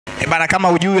Bana kama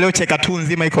hujui leo Cheka tu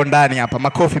nzima iko ndani hapa.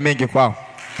 Makofi mengi kwao.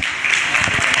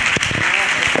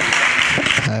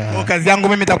 Kazi yangu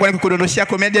mimi itakuwa ni kukudondoshia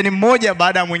comedian mmoja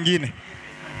baada ya mwingine.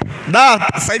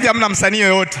 Sasa hivi hamna msanii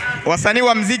yoyote. Wasanii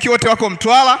wa muziki wote wako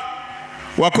Mtwara,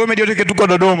 wa comedy wote tuko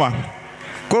Dodoma.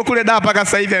 Kwa kule mpaka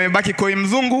sasa hivi amebaki Koi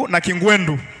Mzungu na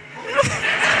Kingwendu.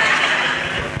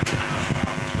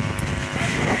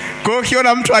 Kwa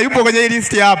ukiona mtu hayupo kwenye hii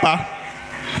list hapa,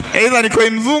 aidha ni Koi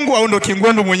Mzungu au ndo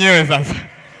Kingwendu mwenyewe sasa.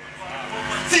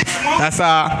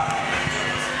 Sasa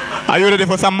are you ready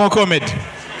for some more comedy?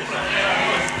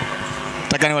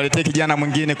 Nataka niwaletee kijana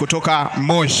mwingine kutoka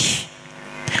Moshi.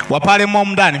 Wapale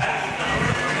mndani.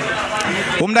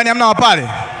 Mndani hamna wapale?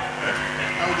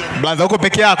 Blaza uko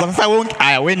peke yako. Sasa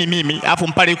wewe ni mimi, afu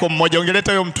mpale yuko mmoja,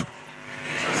 ungeleta huyo mtu.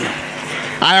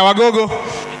 Haya Wagogo.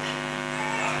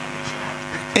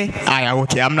 Haya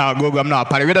okay, hamna Wagogo, hamna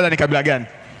wapale. Wewe dada ni kabila gani?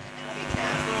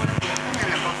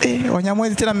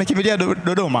 Wanyamwezi tena mmekimbilia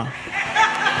Dodoma.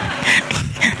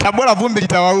 Tabora vumbi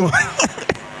litawaua.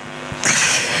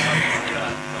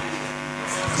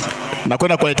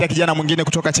 Nakwenda kuletea kijana mwingine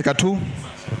kutoka Cheka tu.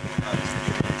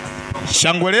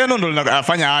 Shangwe lenu ndo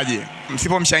linafanya aje.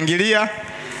 Msipomshangilia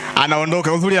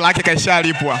anaondoka, uzuri lake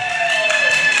kaishalipwa.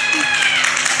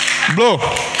 Bro,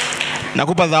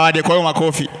 nakupa zawadi kwa hiyo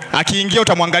makofi. Akiingia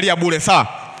utamwangalia bure, sawa?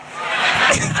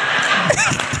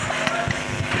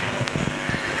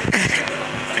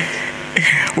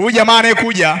 Huyu jamaa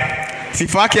anayekuja,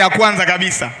 sifa yake ya kwanza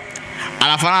kabisa,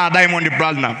 anafanana na Diamond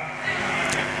Platnumz.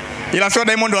 Ila sio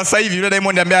Diamond wa sasa hivi, yule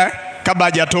Diamond ambaye kabla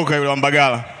hajatoka yule wa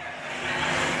Mbagala.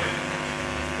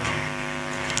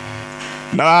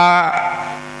 Na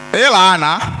hela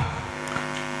ana.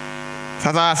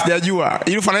 Sasa sijajua,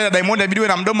 ili fanana na Diamond abidi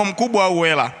na mdomo mkubwa au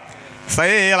hela. Sasa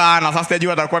yeye hela ana, sasa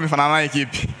sijajua atakuwa amefanana naye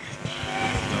kipi.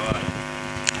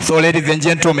 So ladies and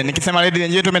gentlemen, nikisema ladies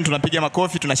and gentlemen tunapiga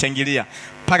makofi, tunashangilia.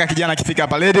 Paka kijana akifika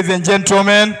hapa, ladies and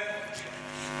gentlemen.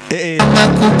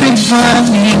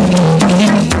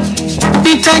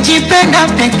 Nitajipenda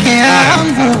peke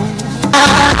yangu.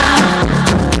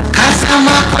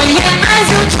 Kasama kwenye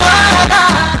mazi utwala.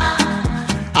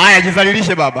 Haya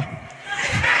jizalilishe baba.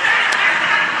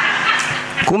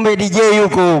 Kumbe DJ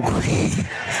yuko huko.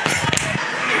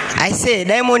 I say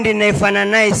Diamond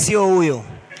ninayefanana naye sio huyo.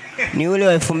 Ni ule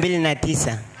wa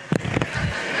 2009.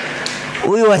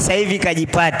 Huyu wa sasa hivi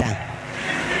kajipata.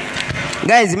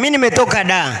 Guys, mimi nimetoka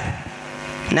Dar.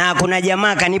 Na kuna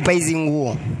jamaa kanipa hizi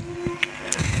nguo.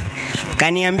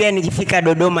 Kaniambia nikifika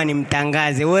Dodoma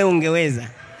nimtangaze. Wewe ungeweza?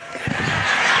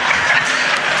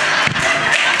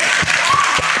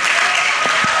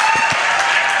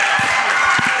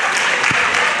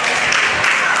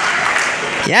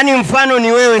 Yaani mfano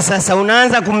ni wewe sasa,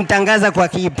 unaanza kumtangaza kwa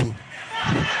kipi?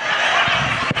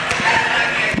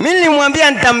 Mimi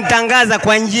nilimwambia nitamtangaza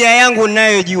kwa njia yangu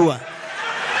ninayojua.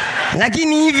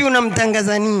 Lakini hivi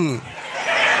unamtangaza nini?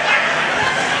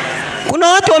 Kuna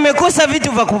watu wamekosa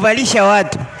vitu vya kuvalisha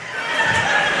watu.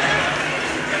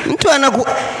 Mtu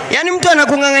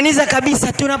anakung'ang'aniza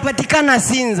kabisa, tunapatikana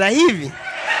Sinza hivi.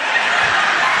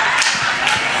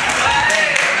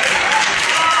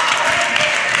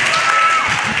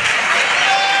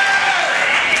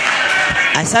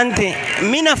 Asante.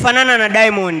 Mimi nafanana na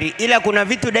Diamond, ila kuna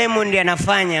vitu Diamond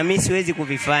anafanya mimi siwezi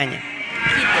kuvifanya.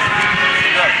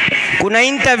 Kuna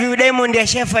interview Diamond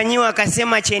ashafanyiwa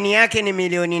akasema cheni yake ni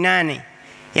 8,000,000.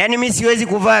 Yaani mimi siwezi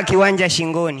kuvaa kiwanja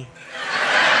shingoni.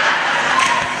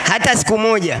 Hata siku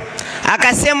moja.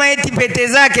 Akasema eti pete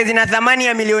zake zina thamani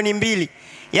ya 2,000,000.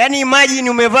 Yaani imagine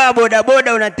umevaa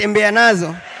bodaboda unatembea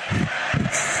nazo.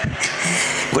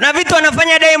 Kuna vitu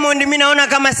anafanya Diamond mimi naona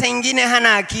kama saa nyingine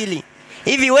hana akili.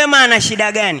 Hivi Wema ana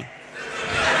shida gani?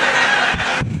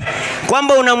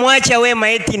 Kwamba unamwacha Wema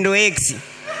eti ndo ex.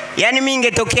 Yaani mimi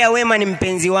ingetokea Wema ni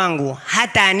mpenzi wangu,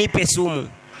 hata anipe sumu.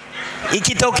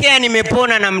 Ikitokea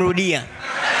nimepona namrudia.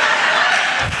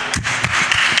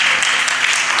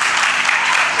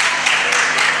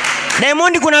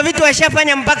 Diamond kuna vitu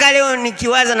ashafanya mpaka leo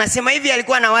nikiwaza nasema hivi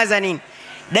alikuwa anawaza nini?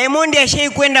 Diamond ashai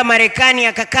kwenda Marekani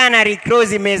akakaa na Rick Ross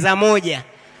meza moja.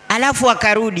 Alafu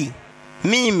akarudi.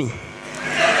 Mimi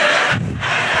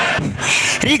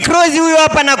Rick Ross huyo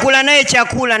hapa nakula naye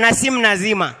chakula na simu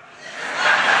nazima.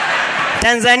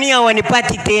 Tanzania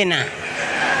wanipati tena.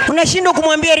 Unashindwa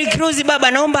kumwambia Rick Ross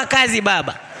baba naomba kazi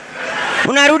baba.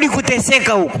 Unarudi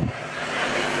kuteseka huko.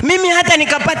 Mimi hata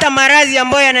nikapata maradhi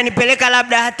ambayo yananipeleka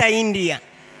labda hata India.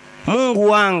 Mungu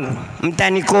wangu,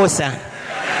 mtanikosa.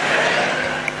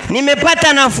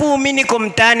 Nimepata nafuu mimi niko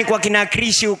mtaani kwa kina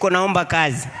Krishi huko naomba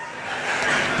kazi.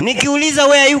 Nikiuliza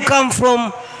where you come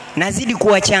from nazidi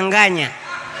kuwachanganya.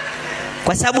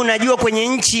 Kwa sababu najua kwenye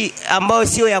nchi ambayo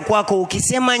sio ya kwako,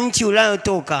 ukisema nchi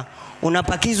unayotoka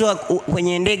unapakizwa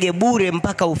kwenye ndege bure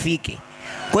mpaka ufike.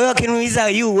 Kwa hiyo akiniuliza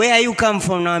where you come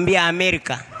from, naambia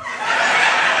America.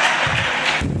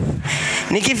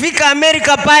 Nikifika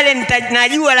America pale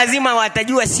najua lazima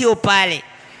watajua sio pale.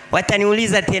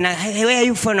 Wataniuliza tena where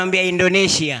you from, naambia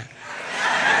Indonesia.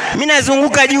 Mimi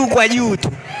nazunguka juu kwa juu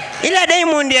tu. Ila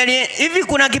Diamond hivi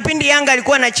kuna kipindi Yanga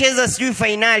alikuwa anacheza sijui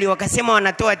finali, wakasema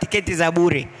wanatoa tiketi za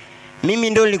bure. Mimi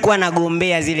ndio nilikuwa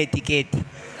nagombea zile tiketi.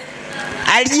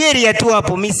 Algeria tu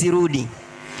hapo mimi sirudi.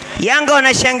 Yanga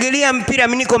wanashangilia mpira,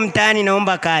 mimi niko mtaani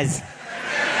naomba kazi.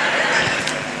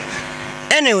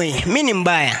 Anyway, mimi ni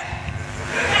mbaya.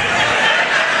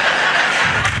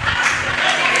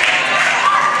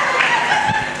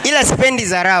 Ila sipendi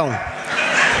dharau.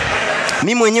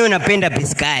 Mimi mwenyewe napenda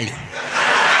piskali.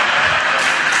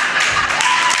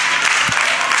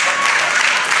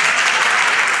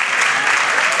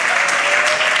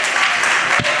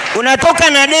 Unatoka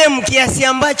na demu kiasi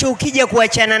ambacho ukija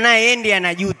kuachana naye endi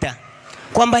anajuta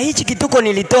kwamba hichi kituko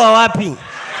nilitoa wapi.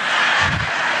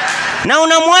 Na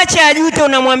unamwacha ajute,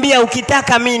 unamwambia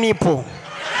ukitaka mimi nipo.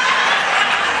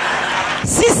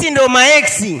 Sisi ndo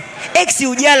maeksi. Eksi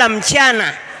ujala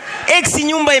mchana. Eksi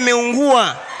nyumba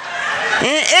imeungua.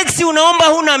 Eksi unaomba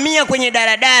huna 100 kwenye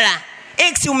daladala.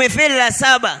 Eksi umefeli la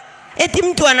 7. Eti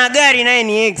mtu ana gari naye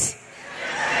ni eksi.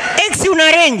 Eksi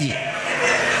una renji.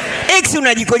 Eksi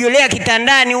unajikojolea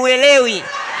kitandani uelewi.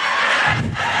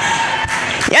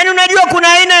 Yaani unajua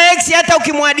kuna aina ya eksi hata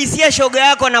ukimhadisia shoga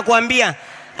yako anakuambia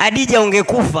Adija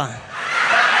ungekufa.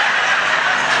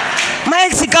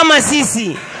 Maeksi kama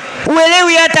sisi.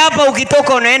 Uelewi hata hapa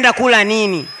ukitoka unaenda kula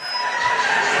nini.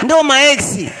 Ndo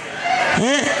maeksi.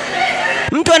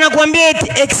 Mtu anakuambia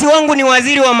eksi wangu ni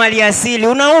waziri wa maliasili.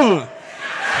 Unaumwa.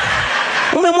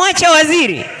 Umemwacha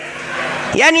waziri.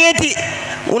 Yaani eti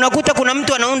unakuta kuna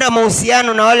mtu anaunda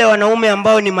mahusiano na wale wanaume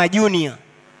ambao ni majunia.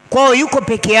 Kwao yuko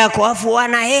peke yako afu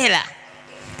wana hela.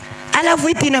 Alafu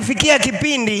eti inafikia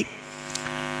kipindi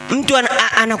mtu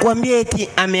anakuambia eti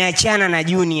ameachana na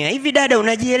junior. Hivi dada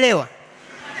unajielewa?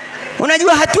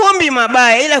 Unajua hatuombi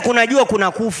mabaya ila kunajua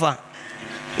kuna kufa.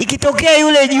 Ikitokea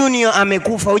yule junior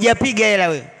amekufa, hujapiga hela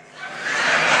wewe.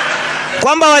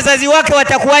 Kwamba wazazi wake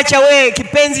watakuacha wewe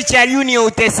kipenzi cha junior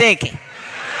uteseke.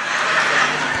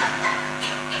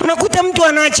 Unakuta mtu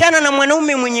anaachana na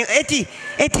mwanaume mwenye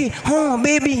eti oh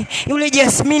baby yule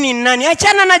Jasmine ni nani?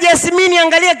 Achana na Jasmine,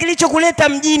 angalia kilichokuleta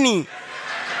mjini.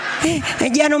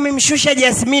 Jana umemshusha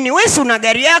Jasmine, wewe una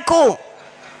gari yako.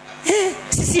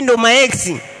 Sisi ndo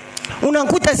maeksi.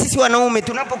 Unakuta sisi wanaume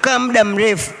tunapokaa muda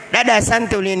mrefu, dada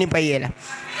asante uliyenipa hela.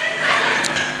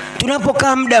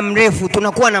 Tunapokaa muda mrefu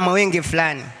tunakuwa na mawenge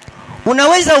fulani.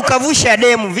 Unaweza ukavusha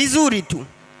demu vizuri tu,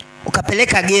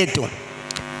 ukapeleka ghetto.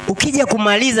 Ukija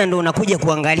kumaliza ndo unakuja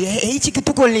kuangalia hichi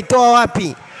kituko nilitoa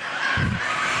wapi.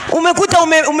 Umekuta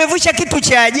umevusha kitu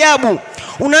cha ajabu.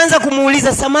 Unaanza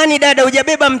kumuuliza samani dada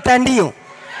hujabeba mtandio.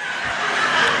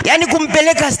 Yaani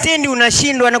kumpeleka stendi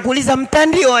unashindwa, anakuuliza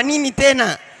mtandio wa nini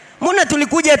tena? Mbona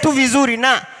tulikuja tu vizuri?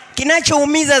 Na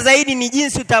kinachoumiza zaidi ni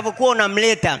jinsi utavyokuwa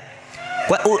unamleta.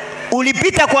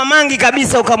 Ulipita kwa Mangi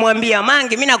kabisa ukamwambia Mangi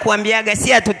mimi nakuambiaga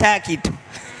si hatutaki tu.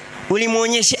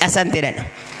 Ulimuonyesha asante dada.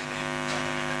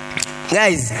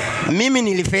 Guys, mimi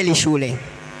nilifeli shule.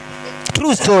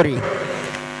 True story.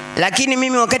 Lakini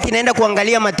mimi wakati naenda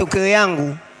kuangalia matokeo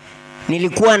yangu,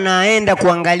 nilikuwa naenda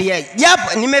kuangalia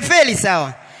japo nimefeli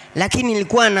sawa, lakini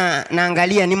nilikuwa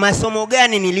naangalia ni masomo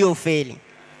gani niliofeli.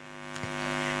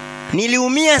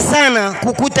 Niliumia sana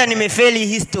kukuta nimefeli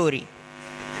history.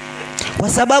 Kwa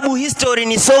sababu history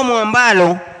ni somo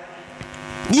ambalo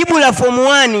jibu la form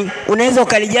 1 unaweza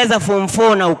ukalijaza form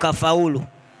 4 na ukafaulu.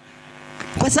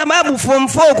 Kwa sababu form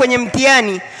 4 kwenye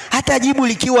mtihani hata jibu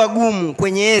likiwa gumu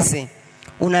kwenye ese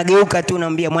unageuka tu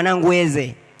unaambia mwanangu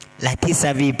eze la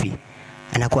 9 vipi?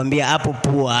 Anakuambia hapo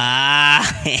poor.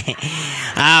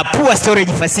 Poor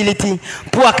storage facility,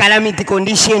 poor calamity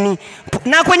condition.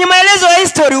 Na kwenye maelezo ya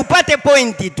history upate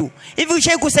point tu. Hivi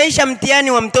ushaikusaisha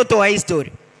mtihani wa mtoto wa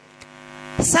history?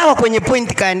 Sawa, kwenye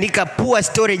point kaandika poor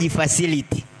storage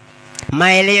facility.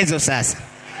 Maelezo sasa.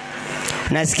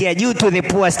 Nasikia due to the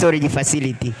poor storage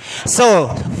facility.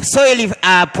 So, soil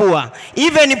poor.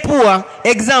 Even poor,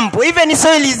 example, even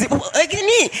soil is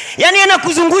yani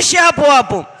anakuzungusha hapo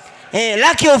hapo.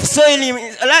 Lack of soil,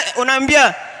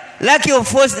 unaambia lack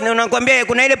of force, na unakwambia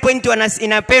kuna ile point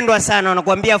inapendwa sana,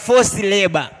 unakwambia forced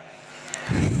labor.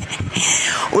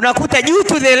 Unakuta due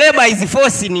to the labor is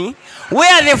forcing,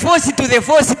 where the force to the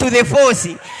force to the force.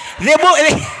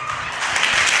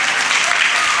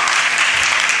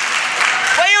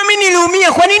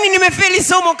 niliumia? Kwa nini nimefeli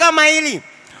somo kama hili?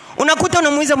 Unakuta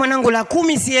unamuuliza mwanangu la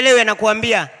 10 sielewi,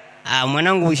 anakuambia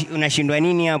mwanangu unashindwa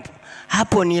nini hapo?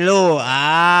 Hapo ni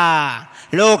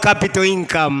low capital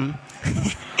income.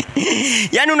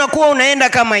 Yaani unakuwa unaenda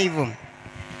kama hivyo.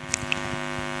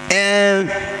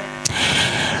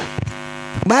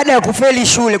 Baada ya kufeli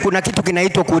shule kuna kitu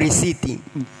kinaitwa kurisiti.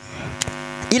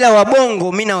 Ila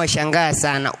wabongo mimi nawashangaa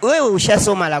sana. Wewe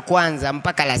ushasoma la kwanza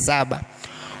mpaka la 7.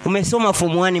 Umesoma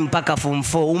form 1 mpaka form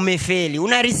 4, umefeli.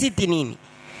 Una risiti nini?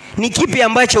 Ni kipi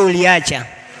ambacho uliacha?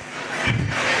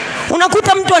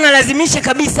 Unakuta mtu analazimisha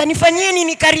kabisa, nifanyeni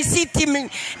nikarisiti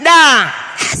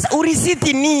Sasa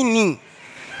urisiti nini?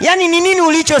 Yaani ni nini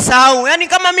ulichosahau? Yaani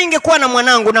kama mimi ningekuwa na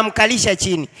mwanangu namkalisha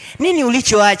chini, nini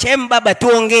ulichoacha? Baba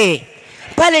tuongee.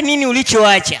 Pale nini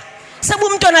ulichoacha? Sababu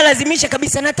mtu analazimisha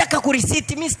kabisa, nataka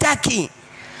kurisiti, mimi sitaki.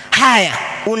 Haya,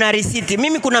 una risiti.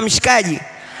 Mimi kuna mshikaji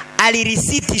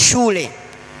alirisiti shule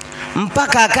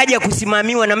mpaka akaja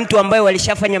kusimamiwa na mtu ambaye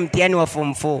walishafanya mtihani wa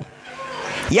form 4.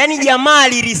 Yaani jamaa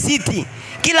alirisiti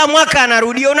kila mwaka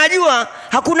anarudia. Unajua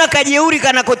hakuna kajeuri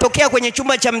kanakotokea kwenye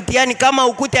chumba cha mtihani kama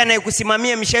ukute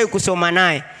anayekusimamia mshawi kusoma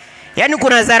naye. Yaani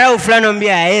kuna dharau fulani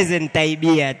ambia aeze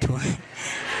nitaibia tu.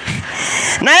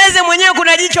 Na yeye mwenyewe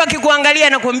kuna jicho akikuangalia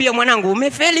na kuambia mwanangu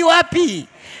umefeli wapi?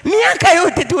 Miaka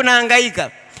yote tu unahangaika.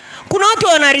 Kuna watu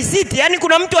wana risiti, yani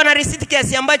kuna mtu ana risiti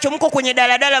kiasi ambacho mko kwenye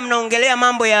daladala mnaongelea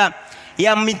mambo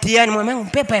ya mitihani. Mwanangu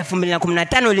pepa ya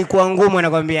 2015 ilikuwa ngumu,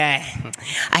 anakuambia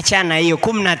achana hiyo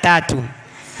 13.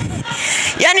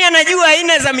 Yani anajua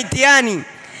aina za mitihani.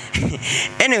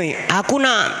 Anyway,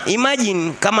 hakuna,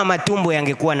 imagine kama matumbo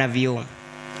yangekuwa na vioo.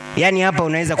 Yani hapa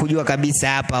unaweza kujua kabisa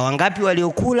hapa wangapi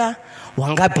waliokula,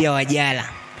 wangapi hawajala.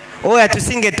 Oya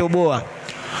tusingetoboa.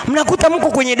 Mnakuta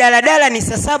mko kwenye daladala ni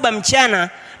saa 7 mchana,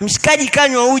 mshikaji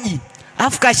kanywa uji,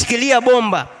 afu kashikilia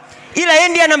bomba. Ila yeye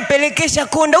ndiye anampelekesha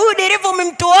konda. Huyu dereva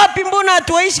umemtoa wapi? Mbona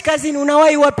hatuishi kazini?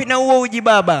 Unawahi wapi na huo uji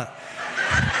baba?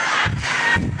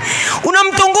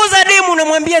 Unamtongoza demu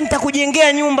unamwambia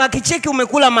nitakujengea nyumba, akicheki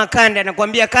umekula makanda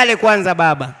anakuambia kale kwanza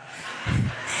baba.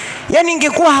 Yaani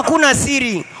ingekuwa hakuna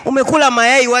siri, umekula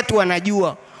mayai watu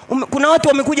wanajua. Kuna watu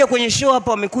wamekuja kwenye show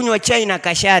hapa wamekunywa chai na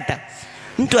kashata.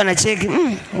 Mtu anacheki,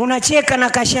 unacheka na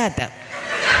kashata.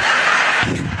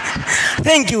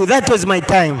 Thank you, that was my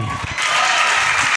time.